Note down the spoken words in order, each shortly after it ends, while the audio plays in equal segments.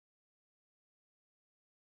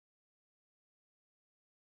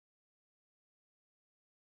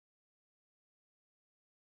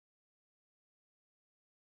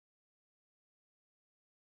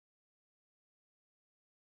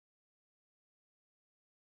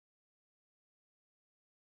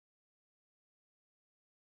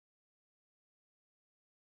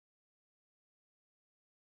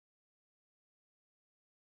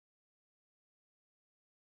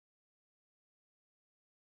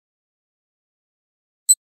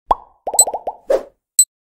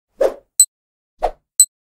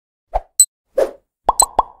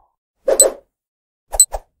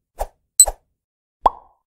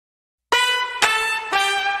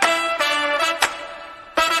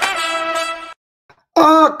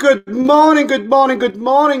good morning, good morning, good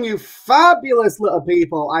morning, you fabulous little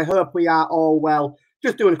people. I hope we are all well.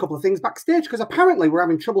 Just doing a couple of things backstage because apparently we're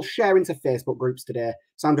having trouble sharing to Facebook groups today.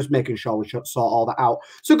 So I'm just making sure we should sort all that out.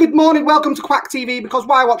 So good morning, welcome to Kwak TV, because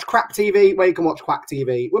why watch Kwak TV where you can watch Kwak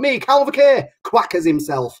TV? With me, Calvin K, Quackers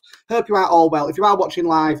himself. Hope you are all well. If you are watching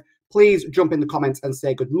live, please jump in the comments and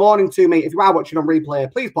say good morning to me. If you are watching on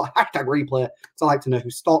replay, please put hashtag replay, because I like to know who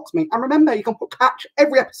stalks me. And remember, you can catch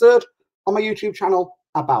every episode on my YouTube channel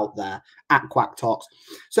about there at Kwak Talks.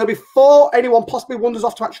 So before anyone possibly wanders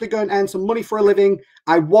off to actually go and earn some money for a living,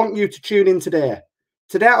 I want you to tune in today.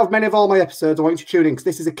 Today, out of many of all my episodes, I want you to tune in because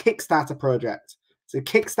this is a Kickstarter project. It's a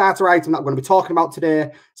Kickstarter item that I'm going to be talking about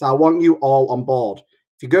today. So I want you all on board.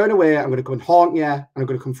 If you're going away, I'm going to come and haunt you, and I'm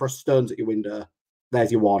going to come throw stones at your window.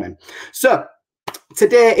 There's your warning. So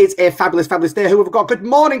today is a fabulous, fabulous day. Who have we got? Good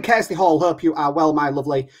morning, Kirsty Hall. Hope you are well, my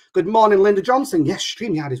lovely. Good morning, Linda Johnson. Yes,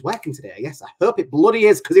 StreamYard is working today. Yes, I hope it bloody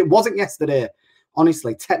is, because it wasn't yesterday.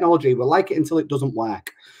 Honestly, technology, we'll like it until it doesn't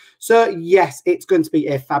work. So, yes, it's going to be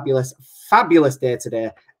a fabulous, fabulous day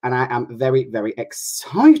today, and I am very, very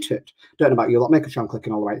excited. Don't know about you lot. Make sure I'm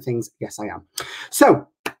clicking all the right things. Yes, I am. So,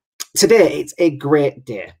 today, it's a great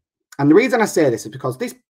day. And the reason I say this is because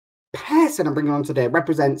this person I'm bringing on today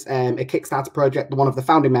represents a Kickstarter project, one of the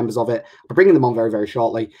founding members of it. I'm bringing them on very, very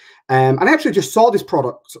shortly. And I actually just saw this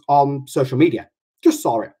product on social media. Just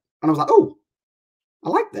saw it. And I was like, oh, I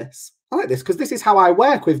like this. I like this because this is how I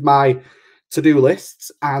work with my to-do lists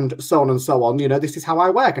and so on and so on. You know, this is how I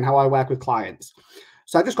work and how I work with clients.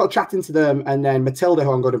 So I just got chatting to them. And then Matilda,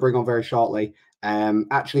 who I'm going to bring on very shortly,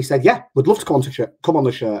 actually said, yeah, would love to come on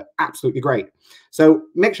the show. Absolutely great. So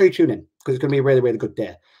make sure you tune in because it's going to be a really, really good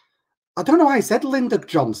day. I don't know why I said Linda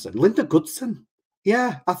Johnson. Linda Goodson.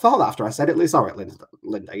 Yeah, I thought that after I said it. It's all right,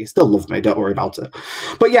 Linda. You still love me. Don't worry about it.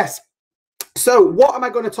 But yes. So what am I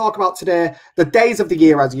going to talk about today? The days of the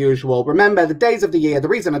year, as usual. Remember, the days of the year, the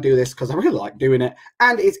reason I do this, because I really like doing it.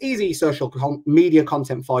 And it's easy social media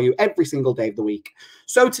content for you every single day of the week.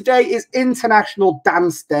 So today is International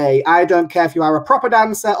Dance Day. I don't care if you are a proper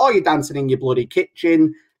dancer or you're dancing in your bloody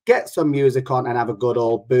kitchen. Get some music on and have a good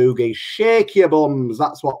old boogie. Shake your bums.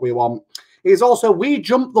 That's what we want. It is also We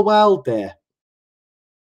Jump the World Day.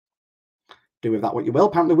 Do with that what you will.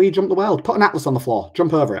 Apparently, we jump the world. Put an atlas on the floor.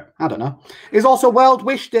 Jump over it. I don't know. It's also World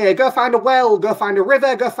Wish Day. Go find a well. Go find a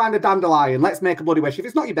river. Go find a dandelion. Let's make a bloody wish. If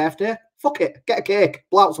it's not your birthday, fuck it. Get a cake.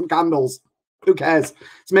 Blow out some candles. Who cares?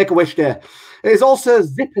 Let's make a wish day. It is also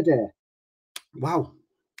Zipper Day. Wow.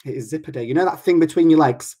 It is Zipper Day. You know that thing between your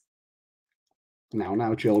legs?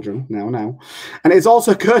 Now, children. Now. And it's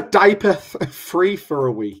also Good Diaper Free for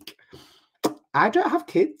a week. I don't have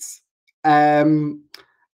kids.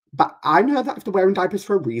 But I know that if they're wearing diapers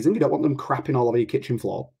for a reason, you don't want them crapping all over your kitchen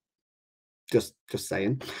floor. Just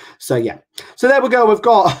saying. So, yeah. So, there we go. We've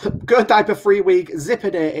got Good Diaper Free Week, Zipper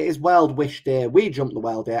Day. It is World Wish Day, We Jump the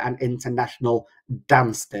World Day, and International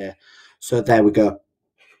Dance Day. So, there we go.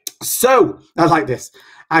 So, I like this.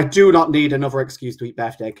 I do not need another excuse to eat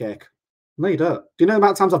birthday cake. No, you don't. Do you know the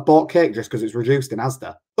amount of times I've bought cake just because it's reduced in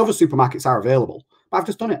Asda? Other supermarkets are available, but I've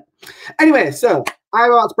just done it. Anyway, so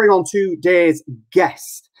I'm about to bring on today's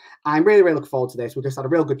guest. I'm really, really looking forward to this. We just had a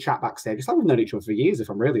real good chat backstage. It's like we've known each other for years, if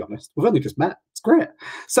I'm really honest. We've only just met. It's great.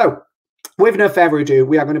 So, with no further ado,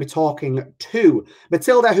 we are going to be talking to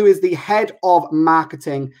Matilda, who is the head of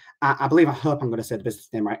marketing at, I hope I'm going to say the business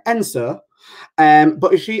name right, Enso.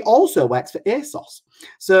 But she also works for ASOS.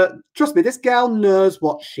 So, trust me, this girl knows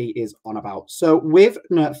what she is on about. So, with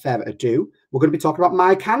no further ado, we're going to be talking about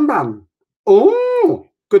my Kanban. Oh,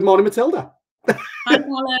 good morning, Matilda. Hi,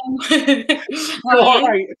 Callum. All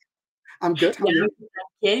right. I'm good. How are you?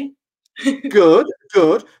 Thank you. Good.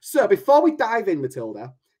 So before we dive in,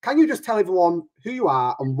 Matilda, can you just tell everyone who you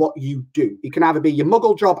are and what you do? It can either be your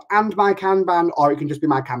muggle job and my Kanban, or it can just be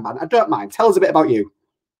my Kanban. I don't mind. Tell us a bit about you.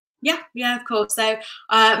 Yeah, of course. So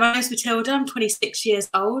my name's Matilda. I'm 26 years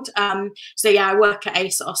old. So yeah, I work at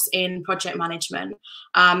ASOS in project management.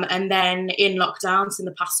 And then in lockdowns in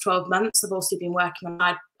the past 12 months, I've also been working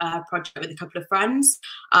on a project with a couple of friends.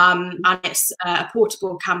 And it's a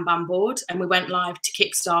portable Kanban board. And we went live to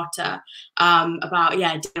Kickstarter about, a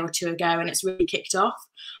day or two ago, and it's really kicked off.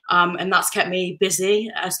 And that's kept me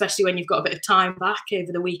busy, especially when you've got a bit of time back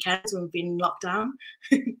over the weekends when we've been in lockdown.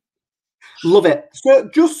 Love it. So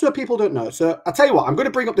just so people don't know, so I'll tell you what, I'm going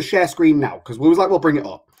to bring up the share screen now because we was like, we'll bring it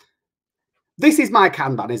up. This is my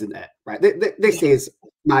Kanban, isn't it? Right. This is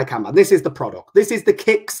my Kanban. This is the product. This is the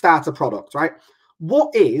Kickstarter product, right?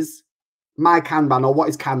 What is my Kanban, or what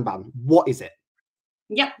is Kanban? What is it?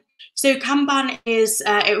 Yep. So Kanban is,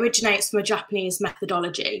 it originates from a Japanese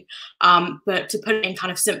methodology, but to put it in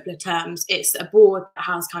kind of simpler terms, it's a board that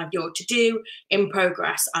has kind of your to-do, in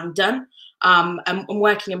progress and done. And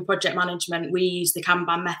working in project management, we use the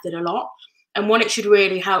Kanban method a lot. And what it should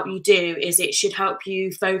really help you do is it should help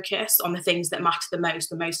you focus on the things that matter the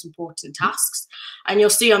most important tasks. And you'll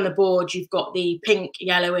see on the board, you've got the pink,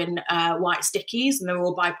 yellow and white stickies, and they're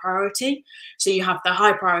all by priority. So you have the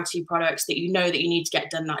high priority products that you know that you need to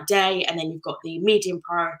get done that day. And then you've got the medium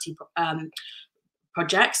priority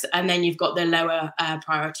projects, and then you've got the lower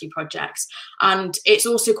priority projects. And it's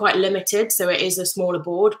also quite limited, so it is a smaller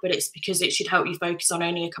board, but it's because it should help you focus on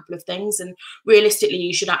only a couple of things. And realistically,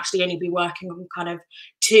 you should actually only be working on kind of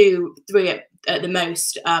 2, 3 at the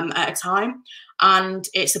most at a time. And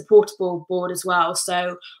it's a portable board as well.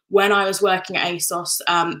 So when I was working at ASOS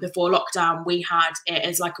before lockdown, we had it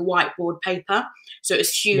as like a whiteboard paper. So it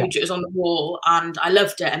was huge, It was on the wall, and I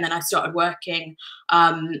loved it. And then I started working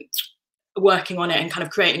on it and kind of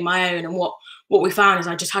creating my own. And what we found is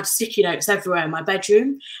I just had sticky notes everywhere in my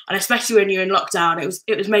bedroom, and especially when you're in lockdown,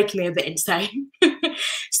 it was making me a bit insane.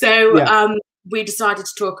 So we decided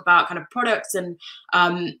to talk about kind of products, and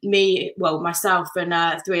myself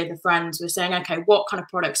and 3 other friends were saying, okay, what kind of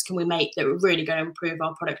products can we make that are really going to improve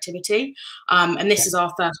our productivity? And this is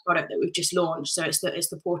our first product that we've just launched. So it's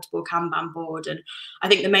the portable Kanban board. And I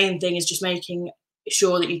think the main thing is just making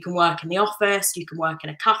sure that you can work in the office, you can work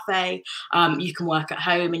in a cafe, you can work at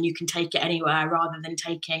home, and you can take it anywhere rather than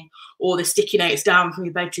taking all the sticky notes down from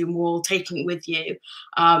your bedroom wall, taking it with you.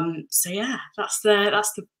 So yeah, that's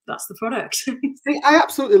the product. See, I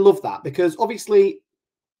absolutely love that, because obviously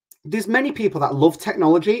there's many people that love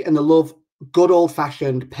technology and they love good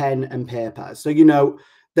old-fashioned pen and paper. So, you know,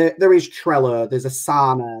 there is Trello, there's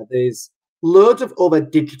Asana, there's loads of other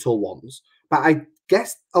digital ones, but I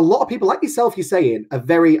guess a lot of people like yourself, you're saying, are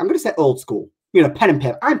very, I'm going to say old school, you know, pen and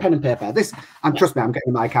paper. I'm pen and paper. Trust me, I'm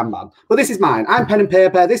getting my Kanban, but this is mine. I'm pen and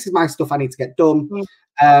paper. This is my stuff I need to get done.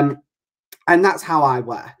 And that's how I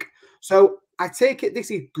work. So I take it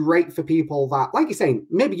this is great for people that, like you're saying,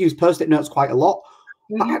 maybe use Post-it notes quite a lot,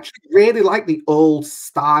 but actually really like the old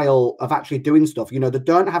style of actually doing stuff. You know, they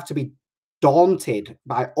don't have to be daunted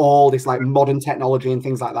by all this like modern technology and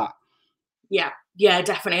things like that. Yeah,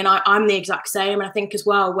 definitely. And I'm the exact same. And I think as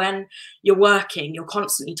well, when you're working, you're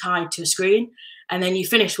constantly tied to a screen, and then you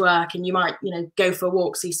finish work and you might, you know, go for a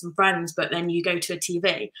walk, see some friends, but then you go to a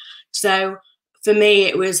TV. So for me,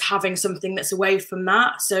 it was having something that's away from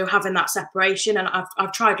that. So having that separation, and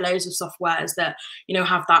I've tried loads of softwares that, you know,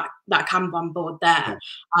 have that Kanban board there.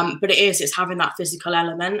 But it's having that physical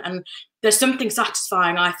element. And there's something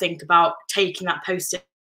satisfying, I think, about taking that Post-it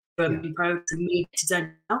from Pro and moving it to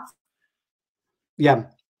done yourself. Yeah.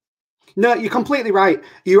 No, you're completely right.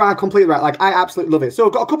 You are completely right. Like, I absolutely love it. So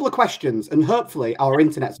I've got a couple of questions, and hopefully our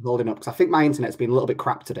internet's holding up, because I think my internet's been a little bit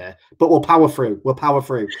crap today, but we'll power through. We'll power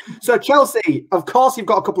through. So Chelsea, of course, you've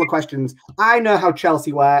got a couple of questions. I know how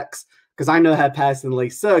Chelsea works because I know her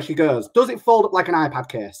personally. So she goes, does it fold up like an iPad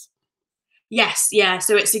case? Yes. Yeah.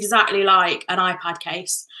 So it's exactly like an iPad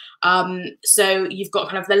case. So you've got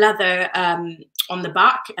kind of the leather on the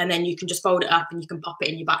back, and then you can just fold it up and you can pop it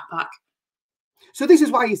in your backpack. So this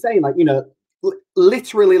is why you're saying, like, you know,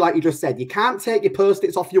 literally, like you just said, you can't take your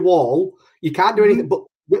Post-its off your wall. You can't do anything. But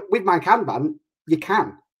with my Kanban, you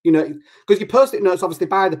can, you know, because your Post-it notes, obviously,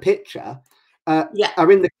 by the picture,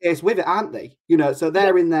 are in the case with it, aren't they? You know, so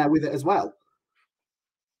they're in there with it as well.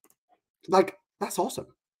 Like, that's awesome.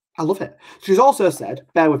 I love it. She's also said,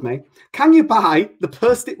 bear with me, can you buy the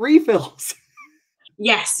Post-it refills?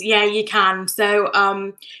 Yes, yeah, you can. So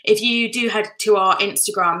if you do head to our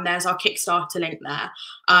Instagram, there's our Kickstarter link there.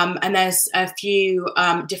 And there's a few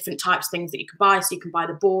different types of things that you can buy. So you can buy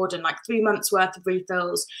the board and like 3 months worth of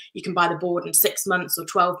refills. You can buy the board and 6 months or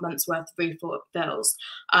 12 months worth of refills.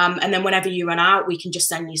 And then whenever you run out, we can just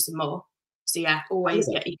send you some more. So yeah,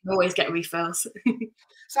 you can always get refills.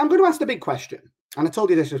 So I'm going to ask the big question. And I told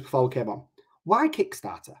you this just before we came on. Why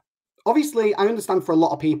Kickstarter? Obviously, I understand for a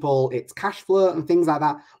lot of people, it's cash flow and things like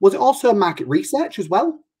that. Was it also market research as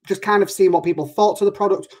well? Just kind of seeing what people thought to the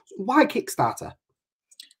product? Why Kickstarter?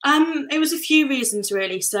 It was a few reasons,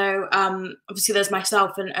 really. So obviously there's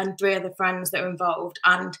myself and 3 other friends that are involved,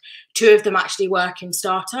 and 2 of them actually work in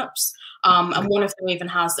startups. And one of them even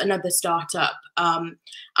has another startup.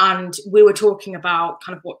 And we were talking about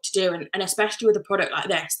kind of what to do. And especially with a product like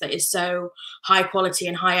this that is so high quality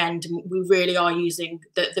and high end, and we really are using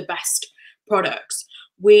the best products.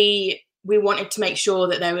 We wanted to make sure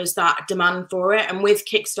that there was that demand for it. And with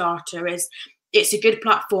Kickstarter is it's a good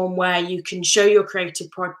platform where you can show your creative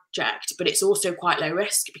project, but it's also quite low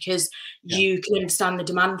risk because you can understand the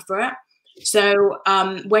demand for it. So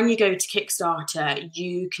when you go to Kickstarter,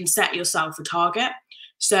 you can set yourself a target.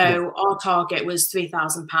 So our target was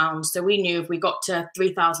 £3,000. So we knew if we got to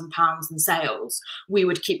 £3,000 in sales, we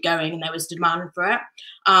would keep going, and there was demand for it.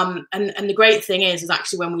 And the great thing is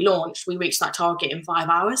actually when we launched, we reached that target in 5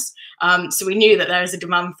 hours. So we knew that there was a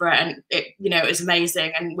demand for it, and it was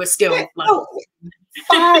amazing. And we're still like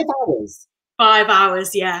 5 hours. 5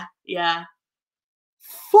 hours, yeah.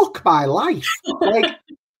 Fuck my life. Like,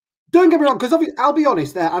 don't get me wrong, because I'll be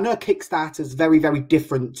honest, I know Kickstarter's very, very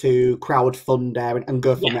different to crowdfunder and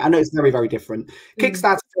GoFundMe. I know it's very, very different.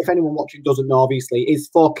 Kickstarter, if anyone watching doesn't know, obviously, is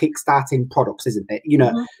for kickstarting products, isn't it?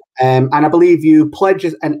 And I believe you pledge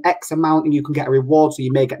an X amount and you can get a reward. So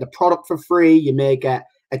you may get the product for free, you may get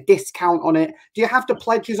a discount on it. Do you have the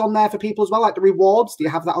pledges on there for people as well, like the rewards? Do you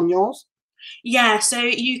have that on yours? Yeah, so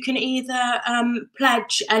you can either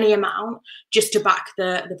pledge any amount just to back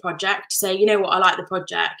the project. Say, you know what, I like the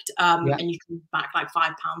project, and you can back like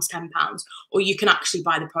 £5, £10, or you can actually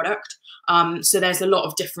buy the product. So there's a lot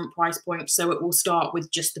of different price points. So it will start with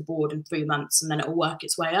just the board in 3 months, and then it will work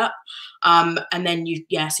its way up. And then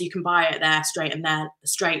so you can buy it there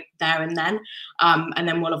straight there and then. And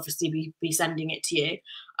then we'll obviously be sending it to you.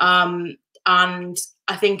 And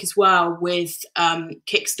I think as well with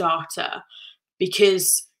Kickstarter,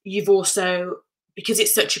 because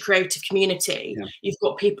it's such a creative community, you've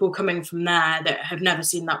got people coming from there that have never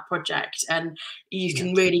seen that project, and you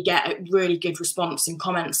can really get a really good response and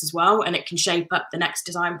comments as well, and it can shape up the next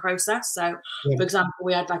design process. So for example,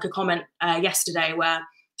 we had like a comment yesterday where,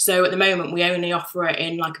 so at the moment we only offer it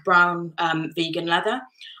in like a brown vegan leather,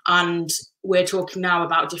 and we're talking now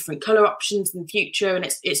about different color options in the future,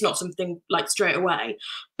 and it's not something like straight away,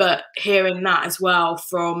 but hearing that as well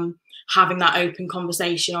from having that open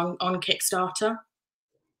conversation on Kickstarter.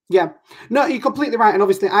 Yeah, no, you're completely right. And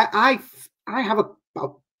obviously I have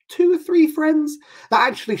about 2 or 3 friends that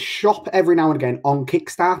actually shop every now and again on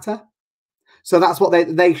Kickstarter. So that's what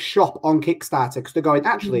they shop on Kickstarter, because they're going,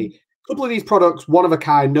 actually, a couple of these products, one of a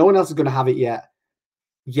kind, no one else is going to have it yet.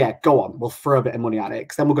 Yeah, go on, we'll throw a bit of money at it,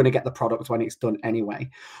 because then we're going to get the product when it's done anyway.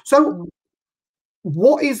 So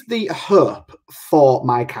what is the hope for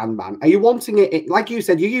My Kanban? Are you wanting it, like you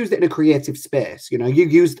said, you used it in a creative space, you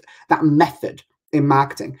used that method in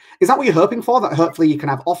marketing. Is that what you're hoping for? That hopefully you can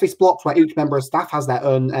have office blocks where each member of staff has their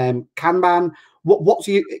own Kanban? What's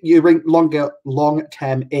your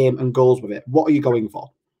long-term aim and goals with it? What are you going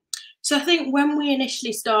for? So I think when we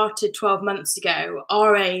initially started 12 months ago,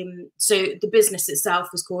 our aim, so the business itself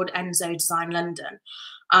was called Enzo Design London.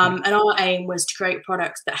 And our aim was to create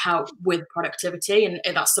products that help with productivity. And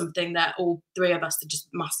that's something that all 3 of us are just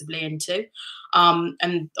massively into.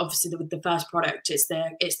 And obviously with the first product, it's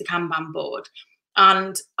the Kanban board.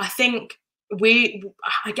 And I think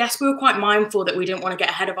I guess we were quite mindful that we didn't want to get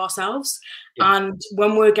ahead of ourselves. And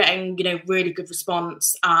when we're getting, really good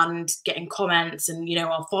response and getting comments, and,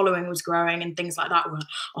 our following was growing and things like that, we're,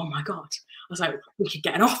 oh my God. I was like, we could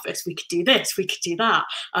get an office, we could do this, we could do that.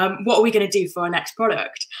 What are we going to do for our next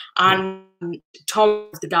product? And Tom,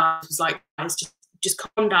 the guy, was like, guys, just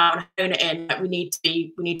calm down, hone it in. Like, we need to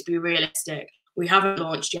be realistic. We haven't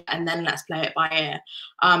launched yet, and then let's play it by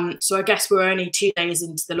ear. So I guess we're only 2 days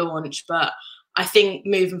into the launch, but I think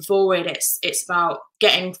moving forward, it's about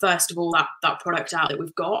getting, first of all, that product out that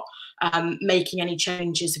we've got, making any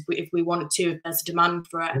changes if we want to, if there's a demand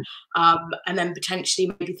for it, and then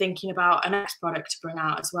potentially maybe thinking about a next product to bring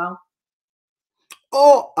out as well.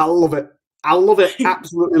 Oh, I love it. I love it.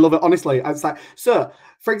 Absolutely love it. Honestly, it's like, so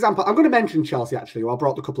for example, I'm going to mention Chelsea actually, who I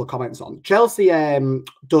brought a couple of comments on. Chelsea has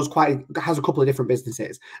a couple of different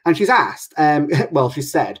businesses, and she's asked, well, she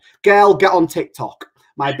said, "Girl, get on TikTok.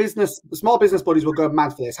 My small business buddies will go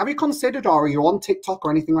mad for this." Have you considered, or are you on TikTok or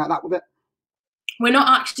anything like that with it? We're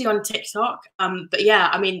not actually on TikTok, but yeah,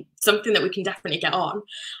 I mean, something that we can definitely get on.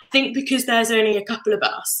 I think because there's only a couple of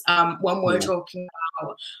us, when we're talking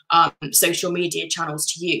about social media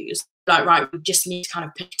channels to use, like, right, we just need to kind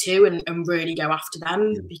of pick 2 and really go after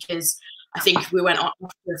them, because I think if we went after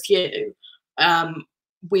a few,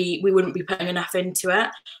 we wouldn't be putting enough into it.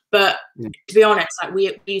 But to be honest, like,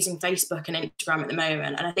 we're using Facebook and Instagram at the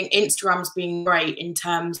moment, and I think Instagram's been great in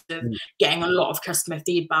terms of getting a lot of customer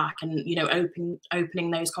feedback and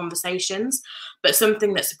opening those conversations. But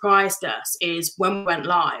something that surprised us is when we went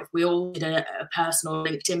live, we all did a personal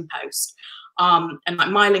LinkedIn post, and like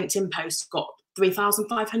my LinkedIn post got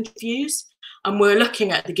 3,500 views, and we're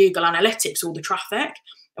looking at the Google Analytics, all the traffic,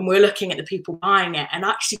 and we're looking at the people buying it, and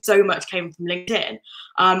actually so much came from LinkedIn.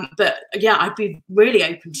 But yeah, I'd be really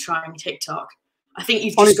open to trying TikTok. I think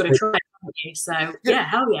you've just got to try it, haven't you? So yeah,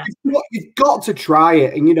 hell yeah. You've got to try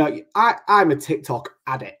it. And, you know, I'm a TikTok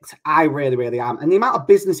addict. I really, really am. And the amount of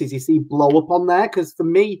businesses you see blow up on there, because for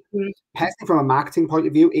me, personally, from a marketing point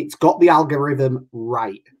of view, it's got the algorithm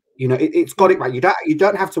right. You know, it's got it right. You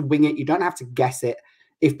don't have to wing it. You don't have to guess it.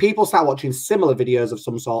 If people start watching similar videos of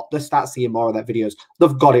some sort, they start seeing more of their videos.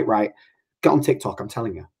 They've got it right. Get on TikTok, I'm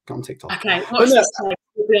telling you. Get on TikTok. Okay, watch this time.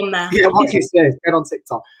 We'll be on there. Yeah, what you say, get on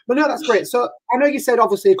TikTok. But no, that's great. So I know you said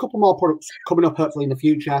obviously a couple more products coming up hopefully in the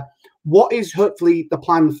future. What is hopefully the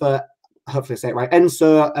plan for, hopefully I say it right,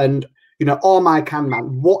 Enso and, you know, All My Can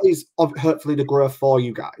Man? What is hopefully the growth for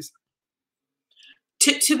you guys?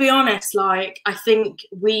 To be honest, like, I think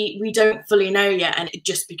we don't fully know yet, and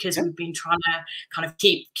just because we've been trying to kind of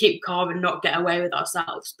keep calm and not get away with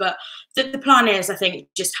ourselves. But the plan is, I think,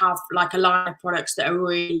 just have like a line of products that are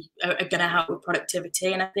really are going to help with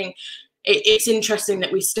productivity. And I think it's interesting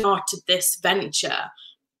that we started this venture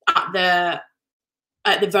at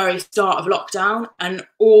the very start of lockdown, and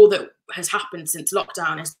all that has happened since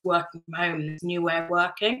lockdown is working from home, this new way of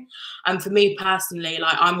working. And for me personally,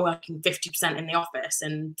 like, I'm working 50% in the office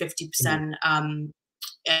and 50%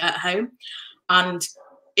 at home, and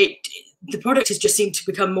the product has just seemed to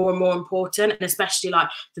become more and more important. And especially like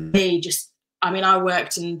for me, I mean, I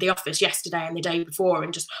worked in the office yesterday and the day before,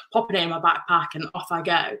 and just popping it in my backpack and off I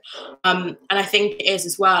go. And I think it is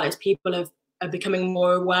as well as people are becoming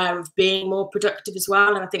more aware of being more productive as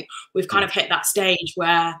well. And I think we've kind of hit that stage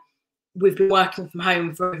where we've been working from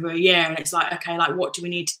home for over a year, and it's like, okay, like, what do we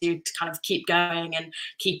need to do to kind of keep going and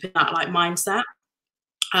keep in that like mindset?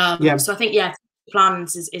 So I think, yeah,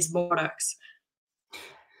 plans is more products.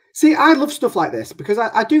 See, I love stuff like this because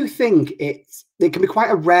I do think it can be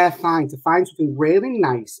quite a rare find to find something really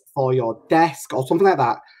nice for your desk or something like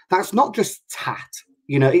that. That's not just tat.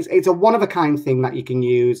 You know, it's a one-of-a-kind thing that you can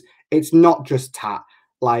use. It's not just tat.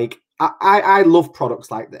 Like, I love products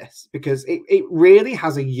like this because it really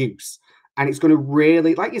has a use, and it's going to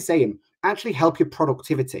really, like you're saying, actually help your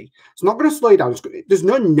productivity. It's not going to slow you down. There's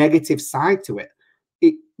no negative side to it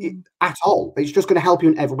at all. It's just going to help you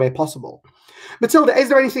in every way possible. Matilda, is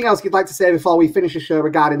there anything else you'd like to say before we finish the show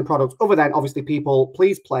regarding the product? Other than, obviously, people,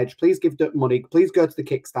 please pledge, please give money, please go to the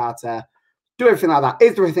Kickstarter, do everything like that.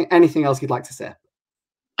 Is there anything else you'd like to say?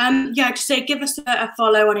 Yeah, just say give us a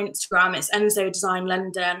follow on Instagram. It's Enso Design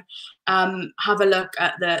London. Have a look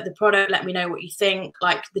at the product. Let me know what you think.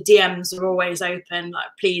 Like, the DMs are always open. Like,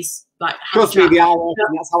 please, like, trust me, they are open.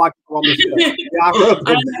 That's how I come on the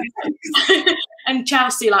show. And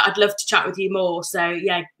Chelsea, like, I'd love to chat with you more. So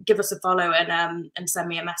yeah, give us a follow and send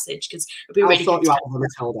me a message, because it'd be really good. I'll sort you out with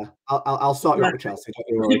Matilda. I'll sort you out with Chelsea. Don't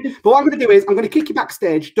you worry. But what I'm going to do is I'm going to kick you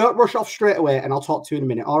backstage. Don't rush off straight away, and I'll talk to you in a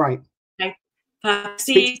minute. All right. Okay.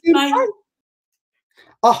 See you. Bye.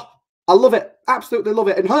 Oh, I love it. Absolutely love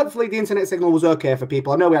it. And hopefully the internet signal was okay for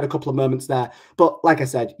people. I know we had a couple of moments there, but like I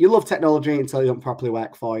said, you love technology until it doesn't properly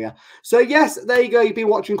work for you. So yes, there you go. You've been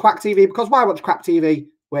watching Kwak TV, because why watch Kwak TV?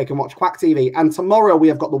 Where you can watch Kwak TV. And tomorrow we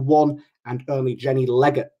have got the one and only Jenny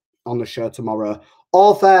Leggett on the show tomorrow.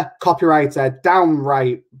 Author, copywriter,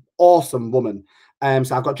 downright awesome woman.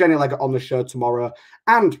 So I've got Jenny Leggett on the show tomorrow.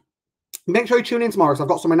 And make sure you tune in tomorrow, because I've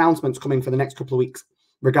got some announcements coming for the next couple of weeks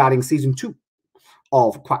regarding season 2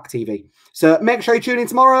 of Kwak TV. So make sure you tune in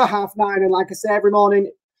tomorrow, 9:30. And like I say every morning,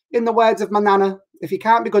 in the words of my nana, if you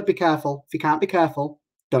can't be good, be careful. If you can't be careful,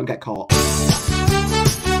 don't get caught.